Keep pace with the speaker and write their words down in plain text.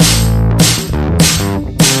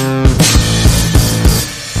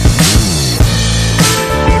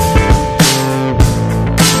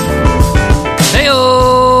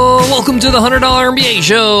to the $100 MBA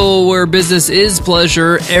show, where business is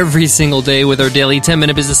pleasure every single day with our daily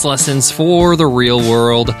 10-minute business lessons for the real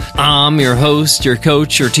world. I'm your host, your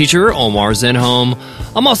coach, your teacher, Omar Zenhom.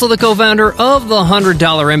 I'm also the co-founder of the $100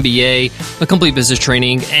 MBA, a complete business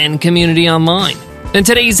training and community online. And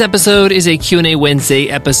today's episode is a Q&A Wednesday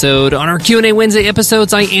episode. On our Q&A Wednesday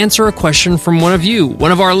episodes, I answer a question from one of you,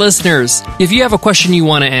 one of our listeners. If you have a question you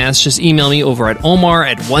want to ask, just email me over at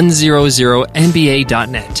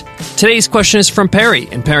omar@100mba.net. Today's question is from Perry,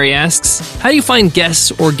 and Perry asks, how do you find guests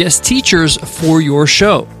or guest teachers for your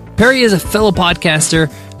show? Perry is a fellow podcaster,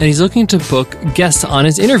 and he's looking to book guests on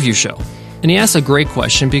his interview show. And he asks a great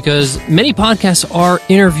question because many podcasts are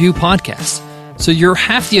interview podcasts. So you're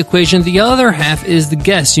half the equation. The other half is the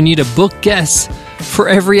guests. You need to book guests for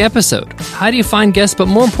every episode. How do you find guests? But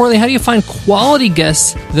more importantly, how do you find quality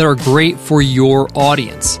guests that are great for your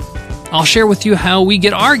audience? I'll share with you how we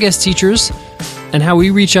get our guest teachers and how we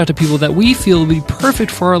reach out to people that we feel would be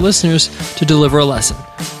perfect for our listeners to deliver a lesson.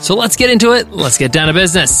 So let's get into it. Let's get down to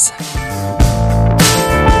business.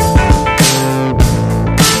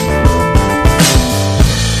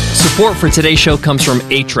 Support for today's show comes from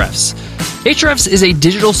Ahrefs. Ahrefs is a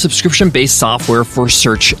digital subscription-based software for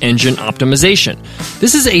search engine optimization.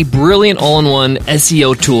 This is a brilliant all-in-one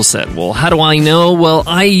SEO toolset. Well, how do I know? Well,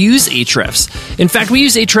 I use Ahrefs. In fact, we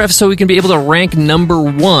use Ahrefs so we can be able to rank number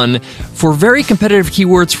one for very competitive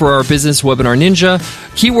keywords for our business Webinar Ninja.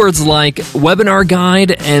 Keywords like webinar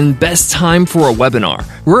guide and best time for a webinar.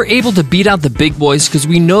 We're able to beat out the big boys because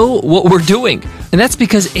we know what we're doing. And that's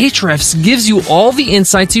because Ahrefs gives you all the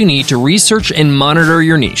insights you need to research and monitor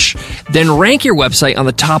your niche. Then rank your website on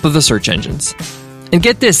the top of the search engines. And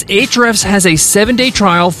get this, Ahrefs has a 7-day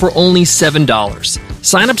trial for only $7.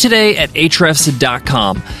 Sign up today at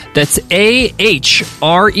ahrefs.com. That's ahrefs.com.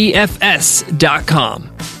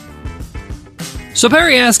 So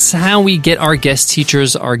Perry asks how we get our guest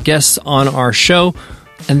teachers, our guests on our show,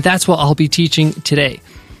 and that's what I'll be teaching today.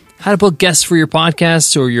 How to book guests for your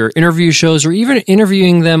podcasts or your interview shows or even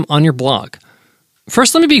interviewing them on your blog.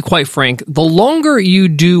 First, let me be quite frank. The longer you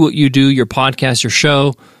do what you do, your podcast, your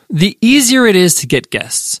show, the easier it is to get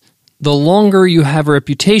guests. The longer you have a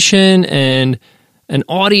reputation and an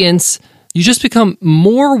audience, you just become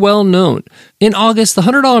more well-known. In August, the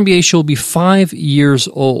 $100 MBA show will be 5 years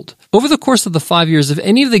old. Over the course of the 5 years, if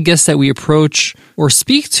any of the guests that we approach or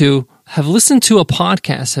speak to have listened to a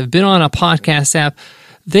podcast, have been on a podcast app,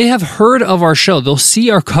 they have heard of our show. They'll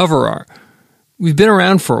see our cover art. We've been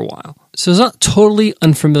around for a while. So it's not totally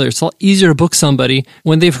unfamiliar. It's a lot easier to book somebody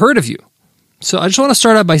when they've heard of you. So I just want to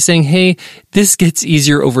start out by saying, hey, this gets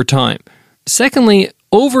easier over time. Secondly,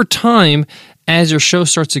 over time, as your show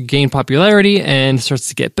starts to gain popularity and starts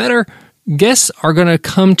to get better, guests are going to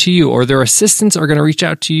come to you or their assistants are going to reach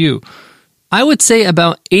out to you. I would say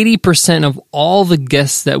about 80% of all the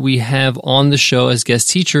guests that we have on the show as guest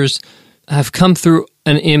teachers have come through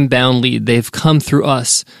an inbound lead. They've come through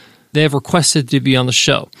us. They have requested to be on the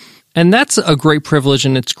show. And that's a great privilege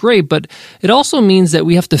and it's great, but it also means that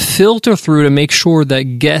we have to filter through to make sure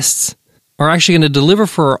that guests are actually going to deliver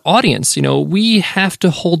for our audience. You know, we have to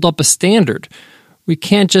hold up a standard. We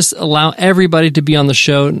can't just allow everybody to be on the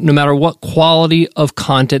show no matter what quality of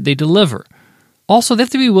content they deliver. Also, they have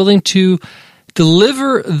to be willing to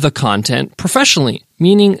deliver the content professionally,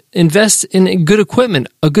 meaning invest in good equipment,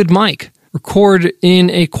 a good mic, record in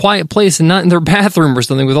a quiet place and not in their bathroom or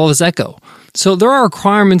something with all this echo. So there are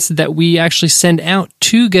requirements that we actually send out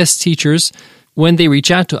to guest teachers when they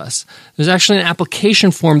reach out to us. There's actually an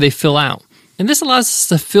application form they fill out. And this allows us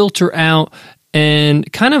to filter out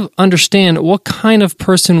and kind of understand what kind of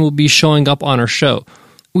person will be showing up on our show.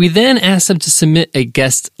 We then ask them to submit a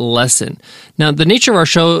guest lesson. Now, the nature of our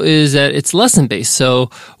show is that it's lesson-based. So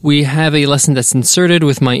we have a lesson that's inserted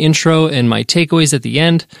with my intro and my takeaways at the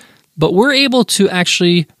end. But we're able to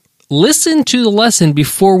actually listen to the lesson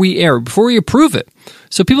before we air, before we approve it.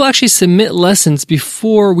 So people actually submit lessons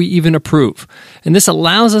before we even approve. And this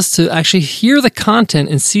allows us to actually hear the content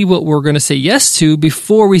and see what we're going to say yes to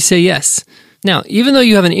before we say yes. Now, even though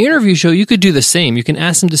you have an interview show, you could do the same. You can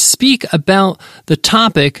ask them to speak about the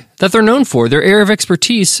topic that they're known for, their area of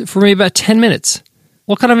expertise, for maybe about 10 minutes.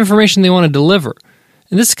 What kind of information they want to deliver.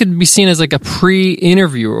 And this could be seen as like a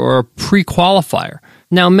pre-interview or a pre-qualifier.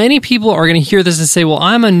 Now, many people are going to hear this and say, well,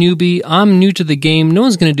 I'm a newbie. I'm new to the game. No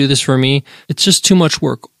one's going to do this for me. It's just too much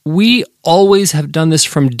work. We always have done this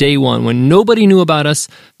from day one. When nobody knew about us,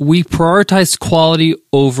 we prioritized quality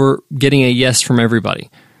over getting a yes from everybody.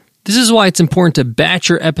 This is why it's important to batch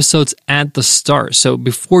your episodes at the start. So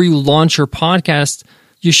before you launch your podcast,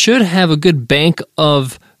 you should have a good bank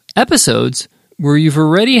of episodes where you've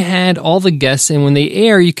already had all the guests, and when they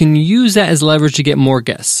air, you can use that as leverage to get more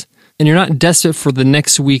guests. And you're not desperate for the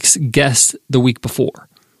next week's guest the week before.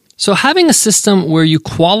 So having a system where you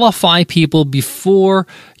qualify people before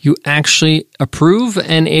you actually approve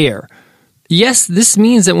and air. Yes, this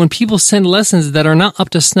means that when people send lessons that are not up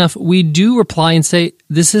to snuff, we do reply and say,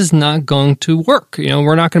 this is not going to work.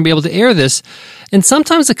 We're not going to be able to air this. And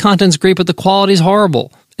sometimes the content's great, but the quality is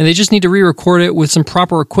horrible. And they just need to re-record it with some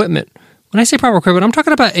proper equipment. When I say proper equipment, I'm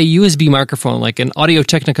talking about a USB microphone, like an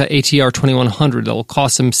Audio-Technica ATR 2100 that will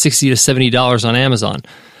cost them $60 to $70 on Amazon.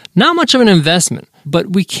 Not much of an investment,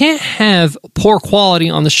 but we can't have poor quality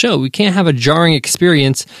on the show. We can't have a jarring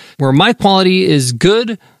experience where my quality is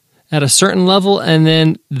good at a certain level and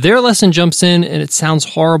then their lesson jumps in and it sounds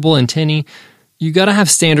horrible and tinny. You got to have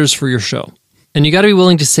standards for your show, and you got to be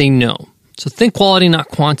willing to say no. So think quality, not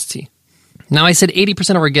quantity. Now, I said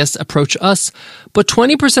 80% of our guests approach us, but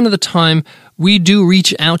 20% of the time, we do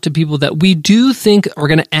reach out to people that we do think are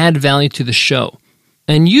going to add value to the show.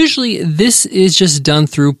 And usually, this is just done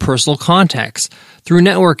through personal contacts, through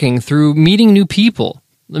networking, through meeting new people.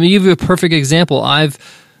 Let me give you a perfect example. I've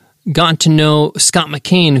gotten to know Scott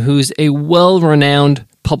McCain, who's a well-renowned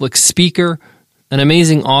public speaker, an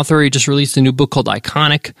amazing author. He just released a new book called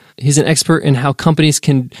Iconic. He's an expert in how companies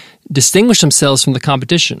can distinguish themselves from the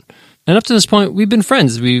competition. And up to this point, we've been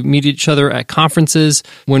friends. We meet each other at conferences.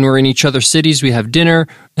 When we're in each other's cities, we have dinner.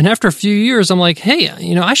 And after a few years, I'm like, hey,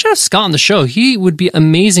 I should have Scott on the show. He would be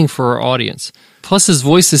amazing for our audience. Plus, his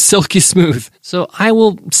voice is silky smooth. So I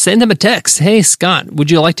will send him a text. Hey, Scott, would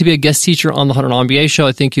you like to be a guest teacher on the $100 MBA show?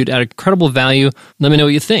 I think you'd add incredible value. Let me know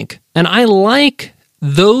what you think. And I like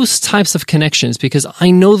those types of connections because I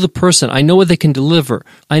know the person. I know what they can deliver.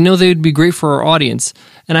 I know they would be great for our audience.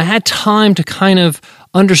 And I had time to kind of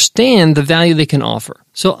understand the value they can offer.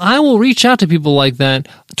 So I will reach out to people like that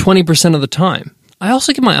 20% of the time. I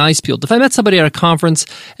also get my eyes peeled. If I met somebody at a conference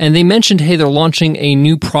and they mentioned, hey, they're launching a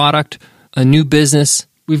new product, a new business,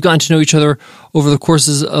 we've gotten to know each other over the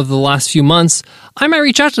courses of the last few months, I might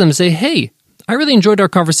reach out to them and say, hey, I really enjoyed our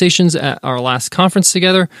conversations at our last conference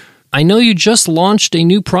together. I know you just launched a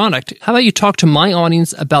new product. How about you talk to my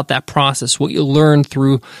audience about that process, what you learned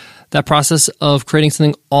through that process of creating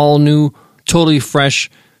something all new, totally fresh,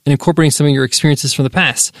 and incorporating some of your experiences from the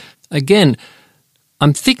past. Again,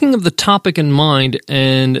 I'm thinking of the topic in mind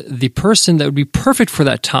and the person that would be perfect for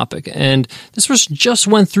that topic. And this person just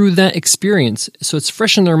went through that experience, so it's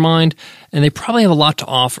fresh in their mind, and they probably have a lot to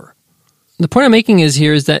offer. The point I'm making is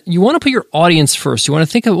that you want to put your audience first. You want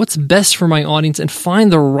to think of what's best for my audience and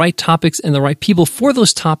find the right topics and the right people for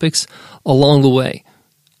those topics along the way.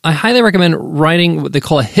 I highly recommend writing what they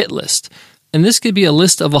call a hit list. And this could be a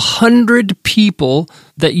list of 100 people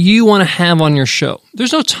that you want to have on your show.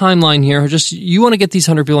 There's no timeline here. Just you want to get these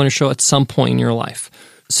 100 people on your show at some point in your life.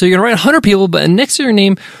 So you're going to write 100 people, but next to your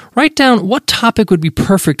name, write down what topic would be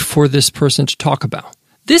perfect for this person to talk about.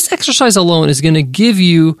 This exercise alone is going to give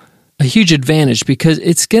you a huge advantage because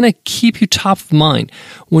it's going to keep you top of mind.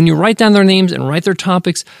 When you write down their names and write their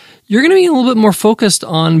topics, you're going to be a little bit more focused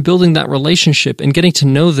on building that relationship and getting to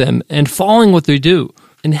know them and following what they do.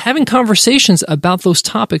 And having conversations about those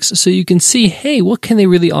topics so you can see, hey, what can they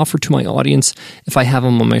really offer to my audience if I have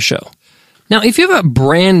them on my show? Now, if you have a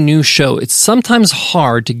brand new show, it's sometimes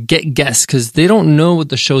hard to get guests because they don't know what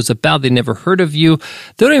the show's about. They never heard of you.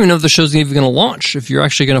 They don't even know if the show's even going to launch, if you're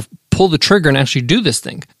actually going to pull the trigger and actually do this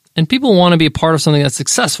thing. And people want to be a part of something that's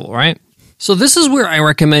successful, right? So this is where I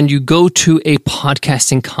recommend you go to a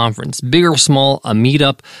podcasting conference, big or small, a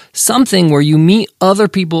meetup, something where you meet other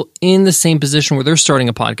people in the same position where they're starting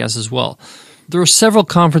a podcast as well. There are several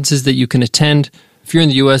conferences that you can attend. If you're in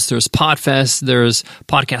the US, there's PodFest, there's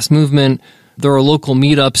Podcast Movement, there are local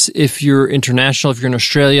meetups. If you're international, if you're in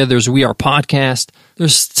Australia, there's We Are Podcast.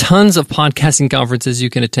 There's tons of podcasting conferences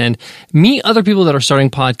you can attend. Meet other people that are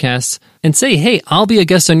starting podcasts and say, hey, I'll be a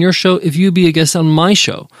guest on your show if you be a guest on my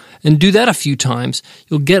show. And do that a few times.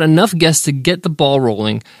 You'll get enough guests to get the ball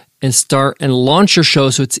rolling and start and launch your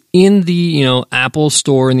show so it's in the Apple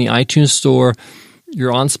Store, in the iTunes Store.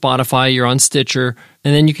 You're on Spotify, you're on Stitcher,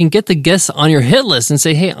 and then you can get the guests on your hit list and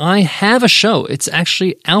say, hey, I have a show. It's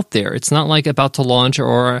actually out there. It's not like about to launch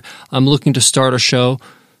or I'm looking to start a show.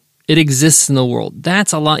 It exists in the world.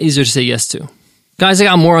 That's a lot easier to say yes to. Guys, I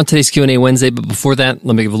got more on today's Q&A Wednesday, but before that,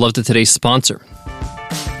 let me give love to today's sponsor.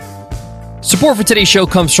 Support for today's show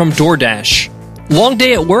comes from DoorDash. Long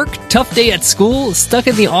day at work, tough day at school, stuck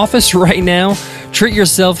in the office right now, treat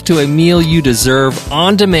yourself to a meal you deserve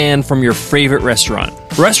on demand from your favorite restaurant.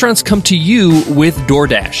 Restaurants come to you with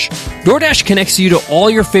DoorDash. DoorDash connects you to all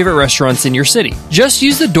your favorite restaurants in your city. Just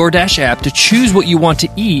use the DoorDash app to choose what you want to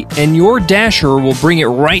eat, and your Dasher will bring it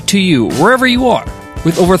right to you wherever you are.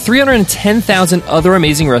 With over 310,000 other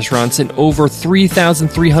amazing restaurants in over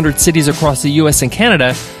 3,300 cities across the US and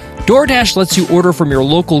Canada, DoorDash lets you order from your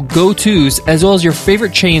local go-tos as well as your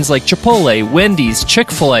favorite chains like Chipotle, Wendy's,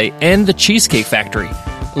 Chick-fil-A, and the Cheesecake Factory.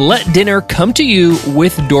 Let dinner come to you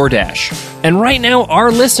with DoorDash. And right now,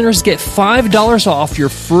 our listeners get $5 off your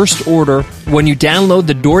first order when you download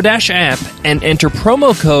the DoorDash app and enter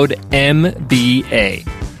promo code MBA.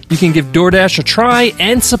 You can give DoorDash a try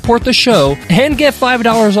and support the show and get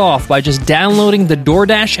 $5 off by just downloading the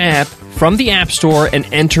DoorDash app from the App Store and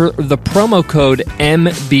enter the promo code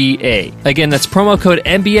MBA. Again, that's promo code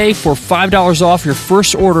MBA for $5 off your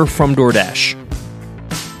first order from DoorDash.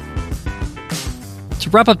 To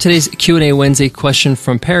wrap up today's Q&A Wednesday question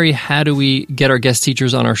from Perry, how do we get our guest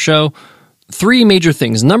teachers on our show? 3 major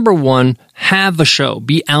things. Number 1, have a show.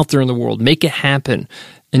 Be out there in the world. Make it happen.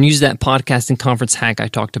 And use that podcasting conference hack I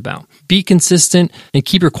talked about. Be consistent and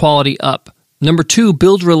keep your quality up. Number 2,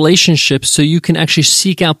 build relationships so you can actually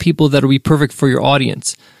seek out people that will be perfect for your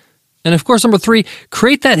audience. And of course, number 3,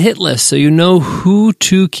 create that hit list so you know who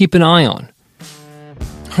to keep an eye on.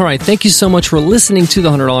 All right, thank you so much for listening to the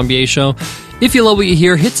 $100 MBA Show. If you love what you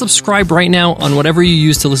hear, hit subscribe right now on whatever you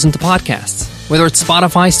use to listen to podcasts. Whether it's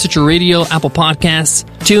Spotify, Stitcher Radio, Apple Podcasts,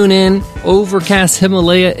 TuneIn, Overcast,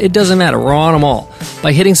 Himalaya, it doesn't matter. We're on them all.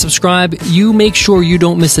 By hitting subscribe, you make sure you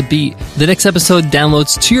don't miss a beat. The next episode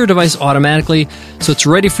downloads to your device automatically, so it's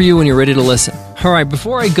ready for you when you're ready to listen. All right,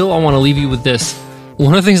 before I go, I want to leave you with this.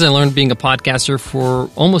 One of the things I learned being a podcaster for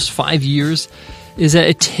almost 5 years is that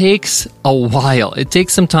it takes a while. It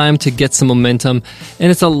takes some time to get some momentum,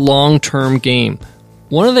 and it's a long-term game.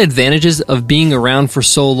 One of the advantages of being around for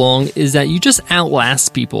so long is that you just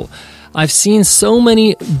outlast people. I've seen so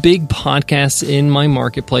many big podcasts in my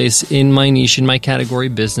marketplace, in my niche, in my category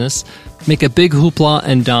business, make a big hoopla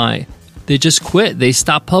and die. They just quit. They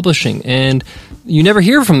stop publishing, and you never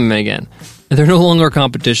hear from them again. They're no longer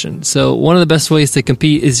competition. So one of the best ways to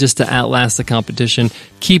compete is just to outlast the competition.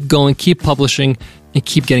 Keep going, keep publishing, and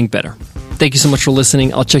keep getting better. Thank you so much for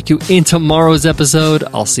listening. I'll check you in tomorrow's episode.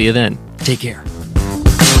 I'll see you then. Take care.